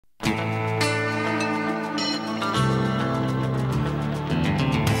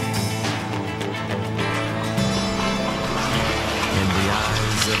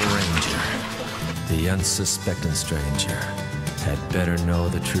unsuspecting stranger had better know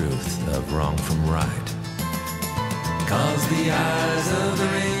the truth of wrong from right. 'Cause the eyes of the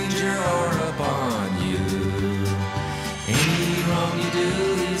ranger are upon you. Any wrong you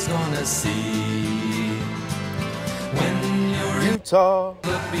do, he's gonna see. When you're in Utah,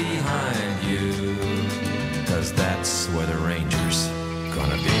 look behind you, 'cause that's where the ranger's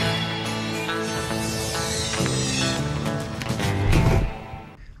gonna be.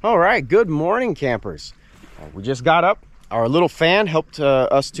 All right, good morning, campers. We just got up. Our little fan helped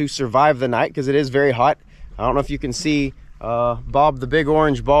us to survive the night because it is very hot. I don't know if you can see Bob the big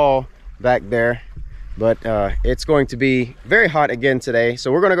orange ball back there, but it's going to be very hot again today.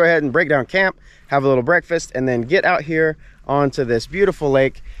 So we're going to go ahead and break down camp, have a little breakfast, and then get out here onto this beautiful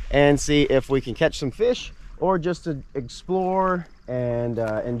lake and see if we can catch some fish or just to explore and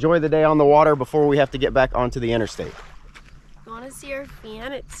enjoy the day on the water before we have to get back onto the interstate. You want to see our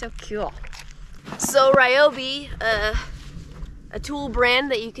fan? It's so cool. So Ryobi, a tool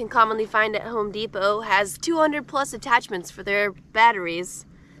brand that you can commonly find at Home Depot, has 200 plus attachments for their batteries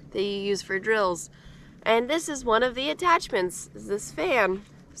that you use for drills. And this is one of the attachments, is this fan.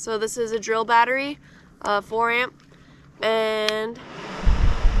 So this is a drill battery, 4 amp, and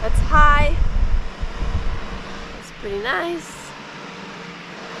that's high. It's pretty nice.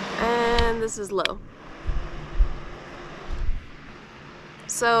 And this is low.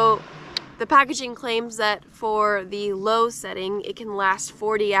 So the packaging claims that for the low setting, it can last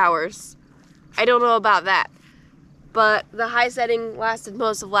 40 hours. I don't know about that, but the high setting lasted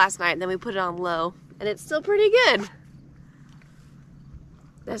most of last night, and then we put it on low, and it's still pretty good.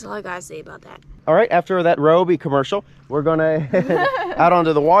 That's all I gotta say about that. All right, after that Ryobi commercial, we're gonna head out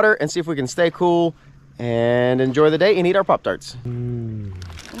onto the water and see if we can stay cool and enjoy the day and eat our Pop-Tarts. I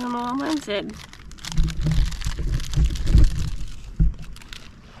don't know what mine said.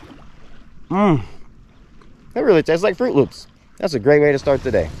 That really tastes like Fruit Loops. That's a great way to start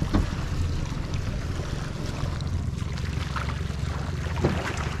the day.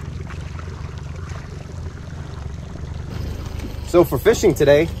 So for fishing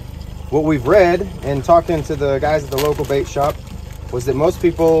today, what we've read and talking to the guys at the local bait shop was that most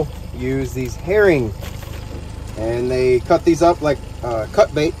people use these herring and they cut these up like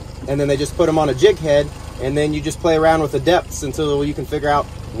cut bait, and then they just put them on a jig head, and then you just play around with the depths until you can figure out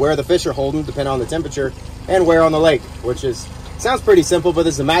where the fish are holding, depending on the temperature, and where on the lake, which is sounds pretty simple, but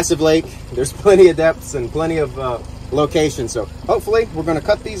this is a massive lake. There's plenty of depths and plenty of locations. So hopefully we're going to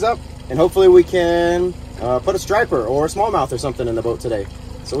cut these up, and hopefully we can put a striper or a smallmouth or something in the boat today,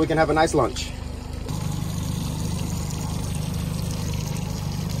 so we can have a nice lunch.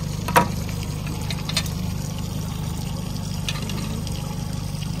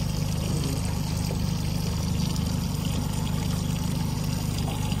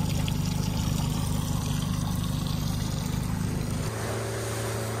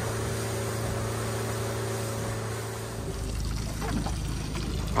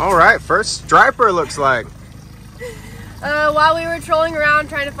 All right, first striper looks like. While we were trolling around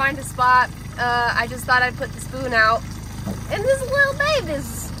trying to find a spot, I just thought I'd put the spoon out. And this little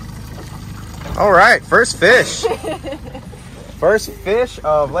babies. All right, first fish. First fish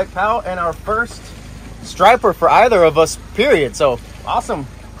of Lake Powell and our first striper for either of us, period. So, awesome.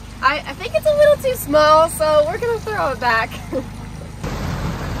 I think it's a little too small, so we're gonna throw it back.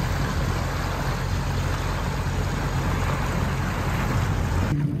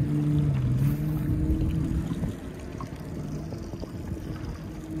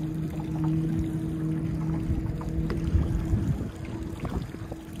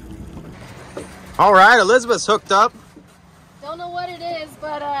 All right, Elizabeth's hooked up. Don't know what it is,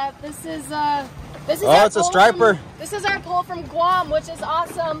 but this is oh, it's a striper. This is our pull from Guam, which is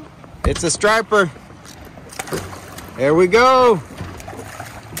awesome. It's a striper. There we go.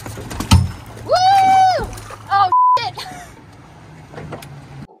 Woo! Oh shit!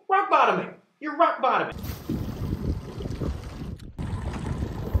 Rock bottoming. You're rock bottoming.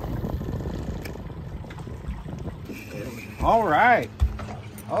 All right.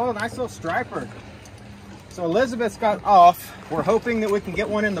 Oh, nice little striper. So Elizabeth's got off. We're hoping that we can get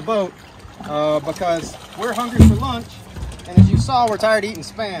one in the boat because we're hungry for lunch. And as you saw, we're tired of eating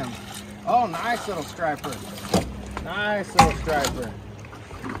Spam. Oh, nice little striper. Nice little striper.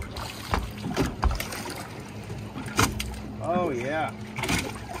 Oh, yeah.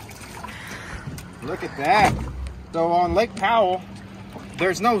 Look at that. So on Lake Powell,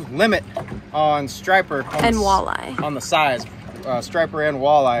 there's no limit on striper. And walleye. On the size, striper and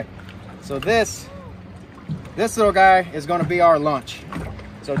walleye. So this little guy is going to be our lunch.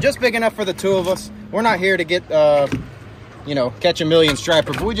 So just big enough for the two of us. We're not here to get, you know, catch a million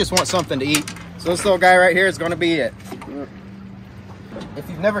striper, but we just want something to eat. So this little guy right here is going to be it. If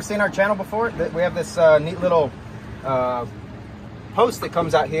you've never seen our channel before, we have this neat little post that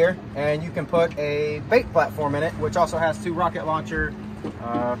comes out here, and you can put a bait platform in it, which also has 2 rocket launcher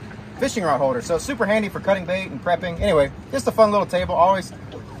fishing rod holders. So it's super handy for cutting bait and prepping. Anyway, just a fun little table. Always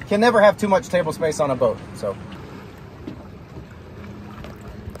can never have too much table space on a boat. So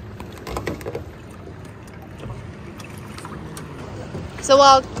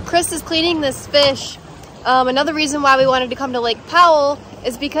while Chris is cleaning this fish, another reason why we wanted to come to Lake Powell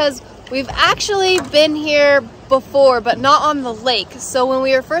is because we've actually been here before, but not on the lake. So when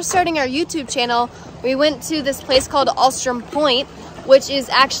we were first starting our YouTube channel, we went to this place called Alstrom Point, which is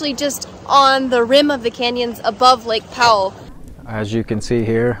actually just on the rim of the canyons above Lake Powell. As you can see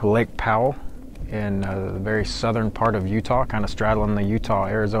here, Lake Powell in the very southern part of Utah, kind of straddling the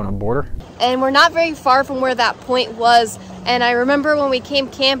Utah-Arizona border. And we're not very far from where that point was. And I remember when we came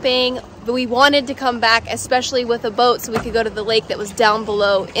camping, we wanted to come back, especially with a boat, so we could go to the lake that was down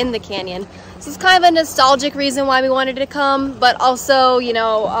below in the canyon. So it's kind of a nostalgic reason why we wanted to come, but also, you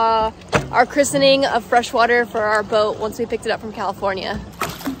know, our christening of freshwater for our boat once we picked it up from California.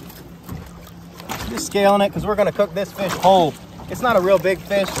 Just scaling it because we're going to cook this fish whole. It's not a real big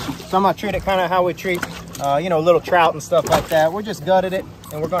fish, so I'm going to treat it kind of how we treat, you know, little trout and stuff like that. We're just gutted it,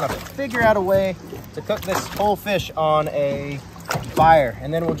 and we're going to figure out a way to cook this whole fish on a fire,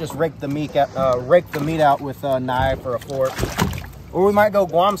 and then we'll just rake the meat out with a knife or a fork. Or we might go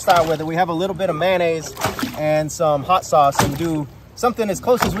Guam style with it. We have a little bit of mayonnaise and some hot sauce and do something as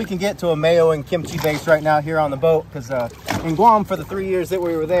close as we can get to a mayo and kimchi base right now here on the boat, because in Guam for the 3 years that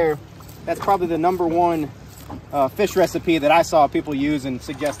we were there, that's probably the #1 fish recipe that I saw people use and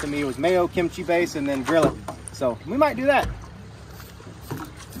suggest to me was mayo, kimchi base, and then grill it. So we might do that.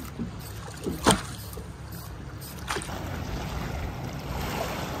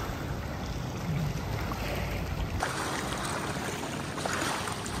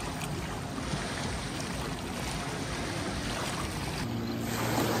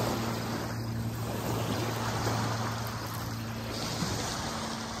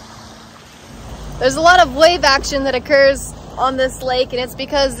 There's a lot of wave action that occurs on this lake, and it's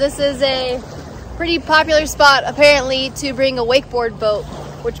because this is a pretty popular spot apparently to bring a wakeboard boat,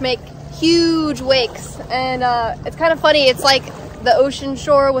 which make huge wakes. And it's kind of funny, it's like the ocean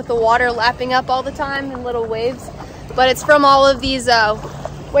shore with the water lapping up all the time in little waves, but it's from all of these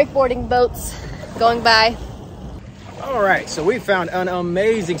wakeboarding boats going by. All right, so we found an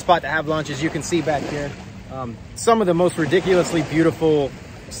amazing spot to have lunch, as you can see back here. Some of the most ridiculously beautiful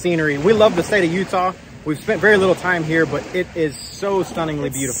scenery. We love the state of Utah. We've spent very little time here, but it is so stunningly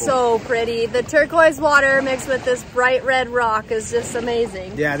beautiful. So pretty. The turquoise water mixed with this bright red rock is just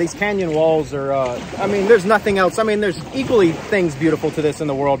amazing. Yeah, these canyon walls are, I mean, there's nothing else. I mean, there's equally things beautiful to this in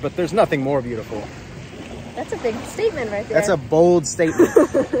the world, but there's nothing more beautiful. That's a big statement right there. That's a bold statement.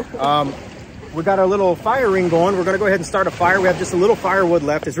 We got our little fire ring going. We're going to go ahead and start a fire. We have just a little firewood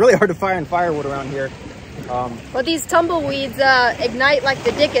left. It's really hard to find firewood around here. Well, these tumbleweeds ignite like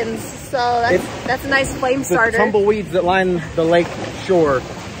the Dickens, so that's a nice flame starter. The tumbleweeds that line the lake shore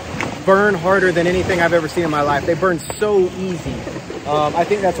burn harder than anything I've ever seen in my life. They burn so easy. I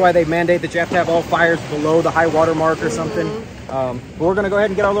think that's why they mandate that you have to have all fires below the high water mark or something. But we're going to go ahead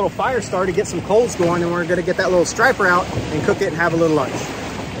and get our little fire started, get some coals going, and we're going to get that little striper out and cook it and have a little lunch.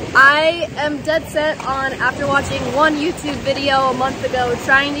 I am dead set on, after watching one YouTube video a month ago,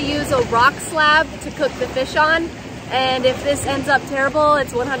 trying to use a rock slab to cook the fish on. And if this ends up terrible,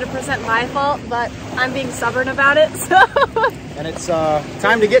 it's 100% my fault, but I'm being stubborn about it, so. And it's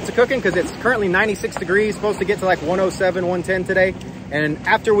time to get to cooking because it's currently 96 degrees, supposed to get to like 107, 110 today. And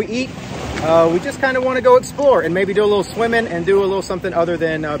after we eat, we just kind of want to go explore and maybe do a little swimming and do a little something other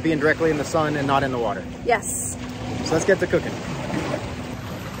than being directly in the sun and not in the water. Yes. So let's get to cooking.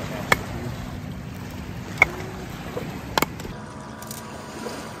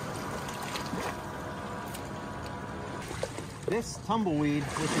 This tumbleweed,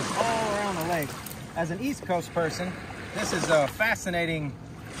 which is all around the lake, as an East Coast person, this is a fascinating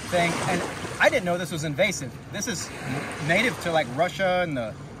thing, and I didn't know this was invasive. This is native to like Russia and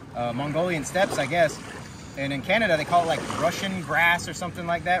the Mongolian steppes, I guess. And in Canada, they call it like Russian grass or something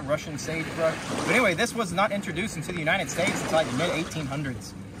like that, Russian sagebrush. But anyway, this was not introduced into the United States until like the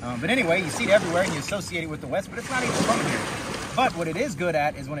mid-1800s. But anyway, you see it everywhere and you associate it with the West, but it's not even from here. But what it is good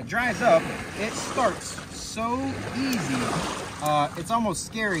at is when it dries up, it starts so easy. It's almost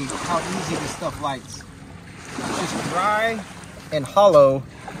scary how easy this stuff lights. It's just dry and hollow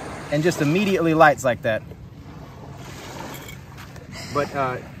and just immediately lights like that. But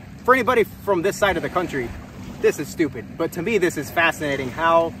for anybody from this side of the country, this is stupid. But to me, this is fascinating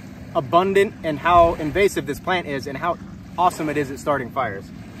how abundant and how invasive this plant is and how awesome it is at starting fires.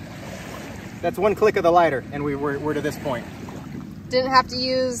 That's one click of the lighter and we're to this point. Didn't have to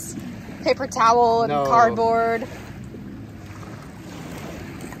use paper towel and cardboard.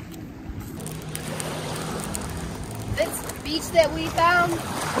 This beach that we found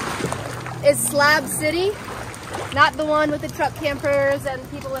is Slab City, not the one with the truck campers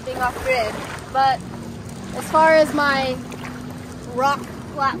and people living off grid. But as far as my rock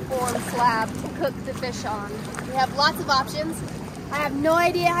platform slab to cook the fish on, we have lots of options. I have no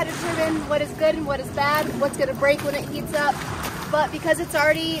idea how to determine what is good and what is bad, what's going to break when it heats up. But because it's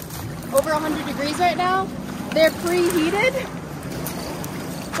already over 100 degrees right now, they're preheated.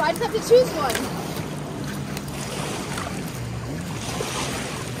 So I just have to choose one.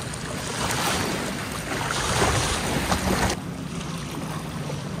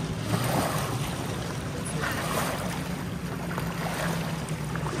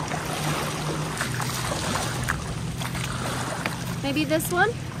 Maybe this one?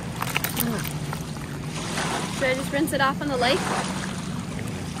 Should I just rinse it off on the lake?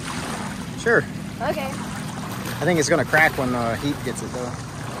 Sure. Okay. I think it's gonna crack when the heat gets it though. Yeah,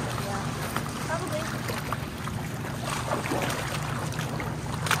 probably.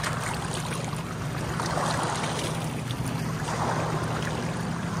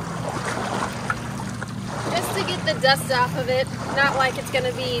 Just to get the dust off of it, not like it's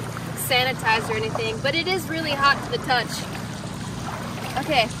gonna be sanitized or anything, but it is really hot to the touch.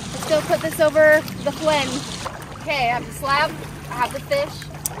 Okay, let's go put this over the flame. Okay, I have the slab, I have the fish.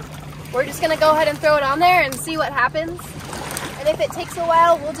 We're just gonna go ahead and throw it on there and see what happens. And if it takes a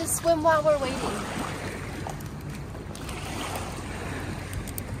while, we'll just swim while we're waiting.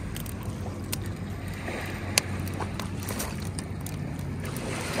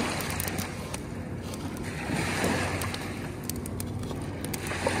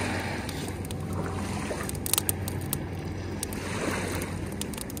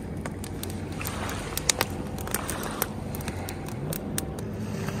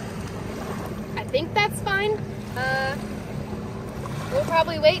 I think that's fine. We'll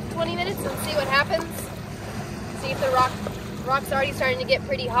probably wait 20 minutes and see what happens. See if the rock's already starting to get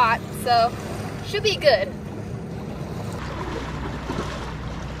pretty hot, so should be good.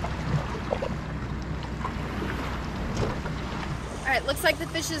 Alright, looks like the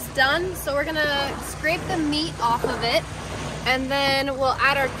fish is done, so we're gonna scrape the meat off of it and then we'll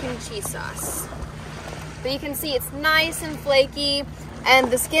add our kimchi sauce. But you can see it's nice and flaky.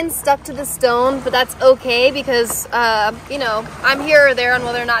 And the skin's stuck to the stone, but that's okay because, you know, I'm here or there on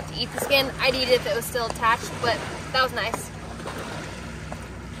whether or not to eat the skin. I'd eat it if it was still attached, but that was nice.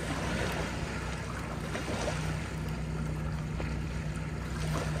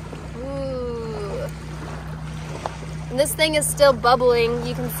 Ooh. And this thing is still bubbling.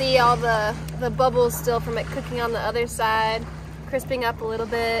 You can see all the bubbles still from it cooking on the other side, crisping up a little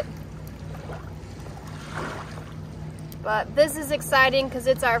bit. But this is exciting because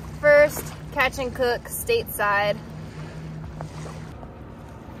it's our first catch and cook stateside.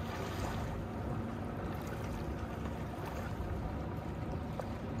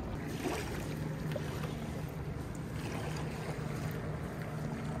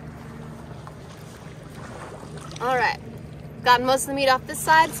 All right, got most of the meat off this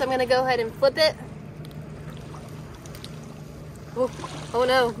side, so I'm gonna go ahead and flip it. Ooh. Oh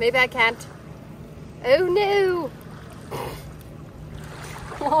no, maybe I can't. Oh no!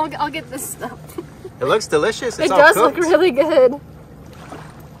 I'll get this stuff. It looks delicious. It's it all does cooked. look really good.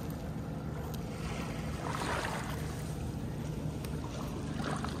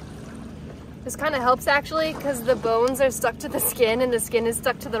 This kind of helps actually because the bones are stuck to the skin and the skin is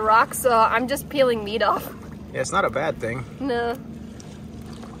stuck to the rock, so I'm just peeling meat off. Yeah, it's not a bad thing. No.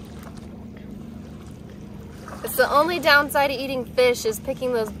 It's the only downside of eating fish is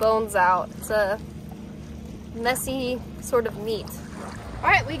picking those bones out. It's a messy sort of meat. All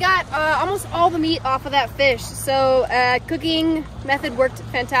right, we got almost all the meat off of that fish. So cooking method worked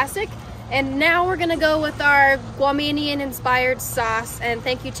fantastic. And now we're gonna go with our Guamanian inspired sauce. And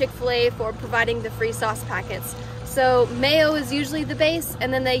thank you Chick-fil-A for providing the free sauce packets. So mayo is usually the base,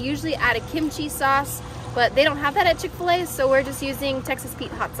 and then they usually add a kimchi sauce, but they don't have that at Chick-fil-A, so we're just using Texas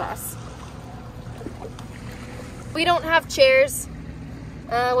Pete hot sauce. We don't have chairs,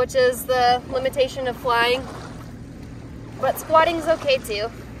 which is the limitation of flying. But squatting's okay too.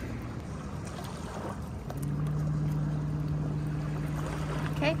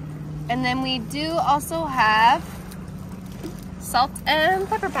 Okay, and then we do also have salt and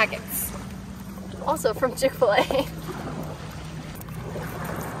pepper packets, also from Chick-fil-A.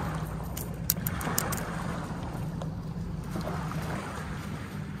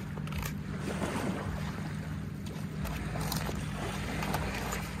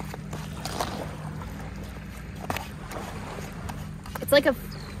 It's like a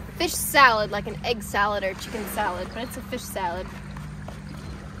fish salad, like an egg salad or chicken salad, but it's a fish salad.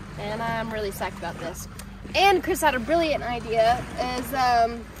 And I'm really psyched about this. And Chris had a brilliant idea. Is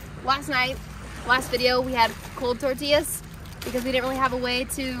last video, we had cold tortillas because we didn't really have a way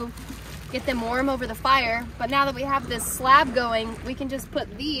to get them warm over the fire. But now that we have this slab going, we can just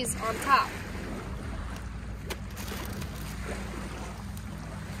put these on top.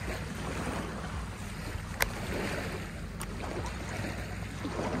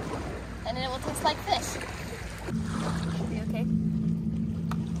 And then it will taste like fish. Okay, okay.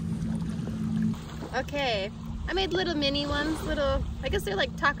 Okay, I made little mini ones, I guess they're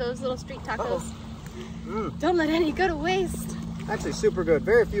like tacos, little street tacos. Don't let any go to waste. Actually super good,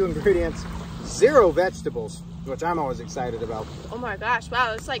 very few ingredients, 0 vegetables, which I'm always excited about. Oh my gosh,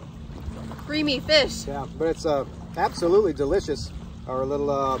 wow, it's like creamy fish. Yeah, but it's absolutely delicious. Our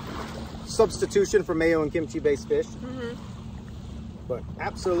little substitution for mayo and kimchi based fish. But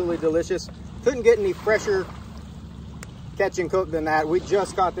absolutely delicious. Couldn't get any fresher catch and cook than that. We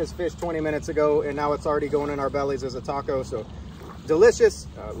just caught this fish 20 minutes ago and now it's already going in our bellies as a taco. So delicious.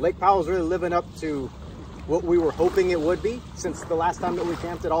 Lake Powell's really living up to what we were hoping it would be. Since the last time that we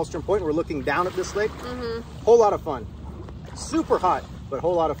camped at Alstrom Point, we're looking down at this lake. Whole lot of fun. Super hot, but a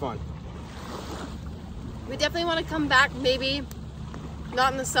whole lot of fun. We definitely want to come back, maybe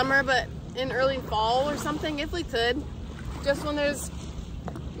not in the summer, but in early fall or something if we could. Just when there's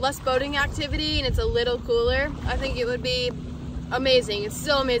less boating activity and it's a little cooler. I think it would be amazing. It's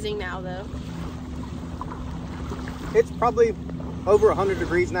still amazing now though. It's probably over 100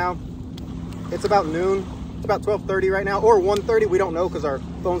 degrees now. It's about noon. It's about 12:30 right now, or 1:30. We don't know because our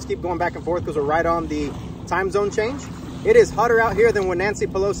phones keep going back and forth because we're right on the time zone change. It is hotter out here than when Nancy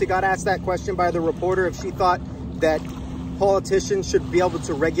Pelosi got asked that question by the reporter if she thought that politicians should be able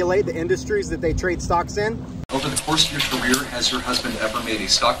to regulate the industries that they trade stocks in. Over the course of your career, has your husband ever made a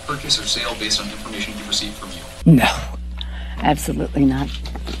stock purchase or sale based on information he received from you? No, absolutely not.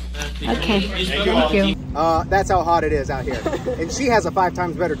 Okay, thank you. That's how hot it is out here. And she has a 5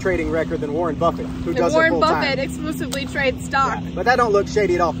 times better trading record than Warren Buffett, who does it full time. Warren Buffett exclusively trades stock. Yeah, but that don't look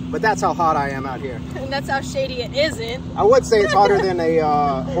shady at all. But that's how hot I am out here. And that's how shady it isn't. I would say it's hotter than a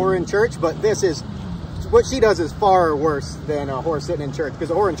whore in church, but this is, what she does is far worse than a whore sitting in church,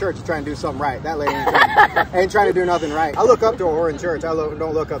 because a whore in church is trying to do something right. That lady ain't trying to do nothing right. I look up to a whore in church. I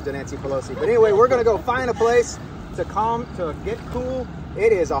don't look up to Nancy Pelosi. But anyway, we're going to go find a place to get cool.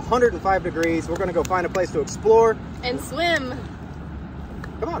 It is 105 degrees. We're going to go find a place to explore. And swim.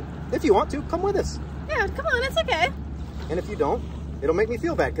 Come on. If you want to, come with us. Yeah, come on. It's okay. And if you don't, it'll make me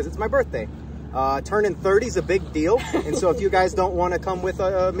feel bad because it's my birthday. Turning 30 is a big deal. And so if you guys don't want to come with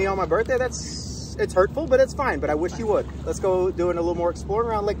me on my birthday, it's hurtful, but it's fine. But I wish you would. Let's go doing a little more exploring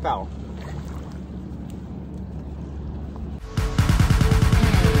around Lake Powell.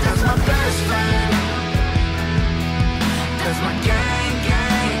 That's my best friend. That's my gang,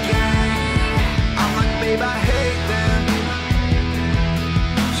 gang, gang. I'm like, babe, I hate them.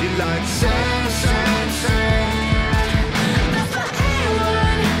 She likes sing, sing, sing. That's my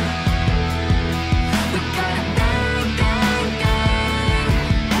A1. We got a gang, gang, gang.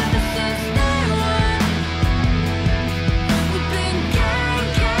 Ever since day one, we've been gang,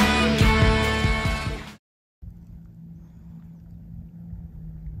 gang, gang.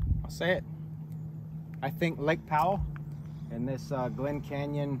 I'll say it. I think Lake Powell in this Glen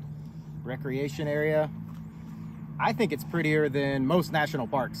Canyon recreation area, I think it's prettier than most national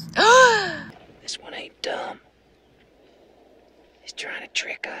parks. This one ain't dumb. He's trying to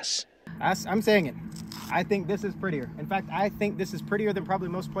trick us. I'm saying it. I think this is prettier. In fact, I think this is prettier than probably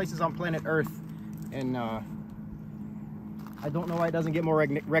most places on planet Earth. And I don't know why it doesn't get more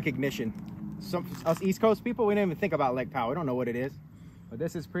recognition. Us East Coast people, we didn't even think about Lake Powell. We don't know what it is. But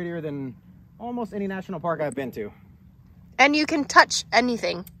this is prettier than almost any national park I've been to. And you can touch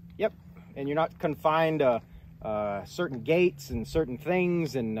anything. Yep. And you're not confined to certain gates and certain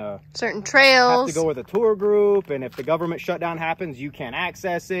things and certain trails. have to go with a tour group, and if the government shutdown happens, you can't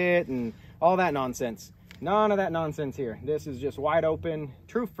access it and all that nonsense. None of that nonsense here. This is just wide open,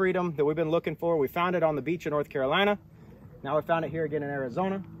 true freedom that we've been looking for. We found it on the beach in North Carolina. Now we found it here again in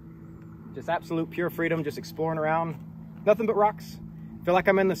Arizona. Just absolute pure freedom, just exploring around. Nothing but rocks. Feel like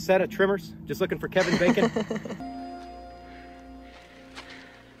I'm in the set of Trimmers, just looking for Kevin Bacon.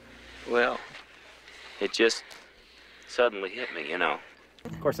 Well, it just suddenly hit me, you know.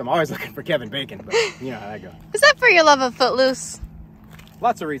 Of course, I'm always looking for Kevin Bacon, but you know how that goes. Is that for your love of Footloose?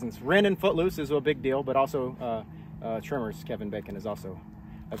 Lots of reasons. Ren and Footloose is a big deal, but also Trimmers, Kevin Bacon is also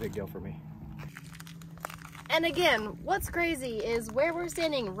a big deal for me. And again, what's crazy is where we're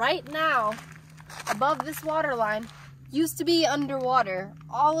standing right now, above this water line, used to be underwater.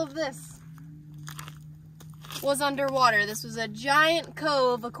 All of this was underwater. This was a giant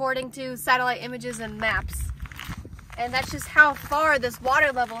cove according to satellite images and maps. And that's just how far this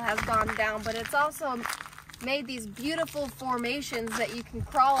water level has gone down, but it's also made these beautiful formations that you can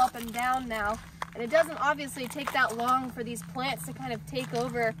crawl up and down now. And it doesn't obviously take that long for these plants to kind of take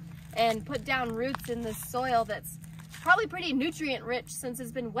over and put down roots in this soil that's probably pretty nutrient rich since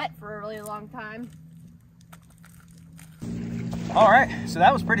it's been wet for a really long time. All right, so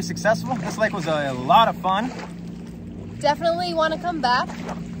that was pretty successful. This lake was a lot of fun. Definitely want to come back.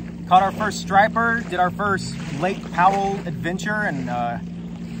 Caught our first striper, did our first Lake Powell adventure, and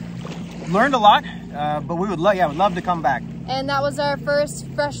learned a lot. But we would love to come back. And that was our first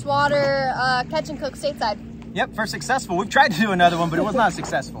freshwater catch and cook stateside. Yep, first successful. We've tried to do another one, but it was not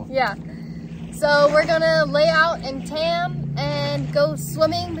successful. Yeah. So we're gonna lay out and tan and go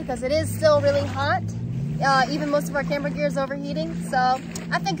swimming because it is still really hot. Even most of our camera gear is overheating. So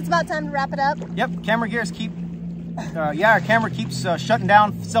I think it's about time to wrap it up. Yep, camera gears keep, our camera keeps shutting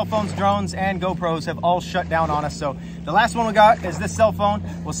down. Cell phones, drones, and GoPros have all shut down on us. So the last one we got is this cell phone.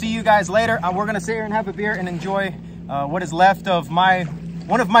 We'll see you guys later. We're gonna sit here and have a beer and enjoy what is left of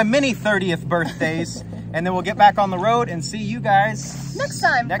one of my many 30th birthdays. And then we'll get back on the road and see you guys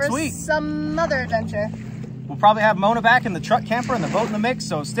next week. Some other adventure. We'll probably have Mona back in the truck camper and the boat in the mix,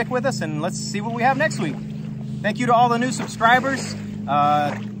 so stick with us and let's see what we have next week. Thank you to all the new subscribers.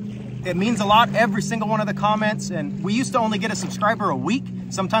 It means a lot, every single one of the comments, and we used to only get a subscriber a week,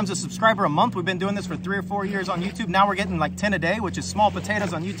 sometimes a subscriber a month. We've been doing this for 3 or 4 years on YouTube. Now we're getting like 10 a day, which is small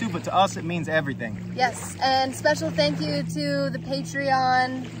potatoes on YouTube, but to us it means everything. Yes, and special thank you to the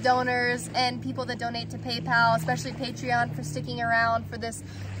Patreon donors and people that donate to PayPal, especially Patreon, for sticking around for this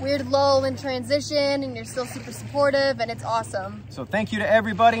weird lull in transition, and you're still super supportive, and it's awesome. So thank you to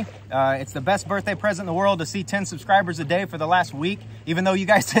everybody. It's the best birthday present in the world to see 10 subscribers a day for the last week. Even though you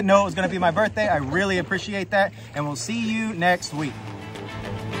guys didn't know it was going to be my birthday, I really appreciate that, and we'll see you next week.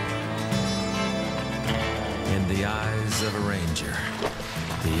 In the eyes of a ranger,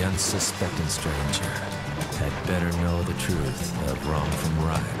 the unsuspecting stranger had better know the truth of wrong from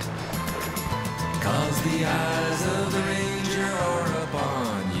right. 'Cause the eyes of the ranger are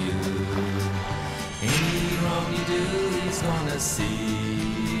upon you. Any wrong you do, he's gonna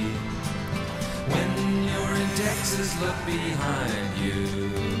see. When you're in Texas, look behind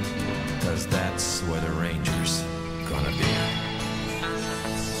you, 'cause that's where the ranger's gonna be.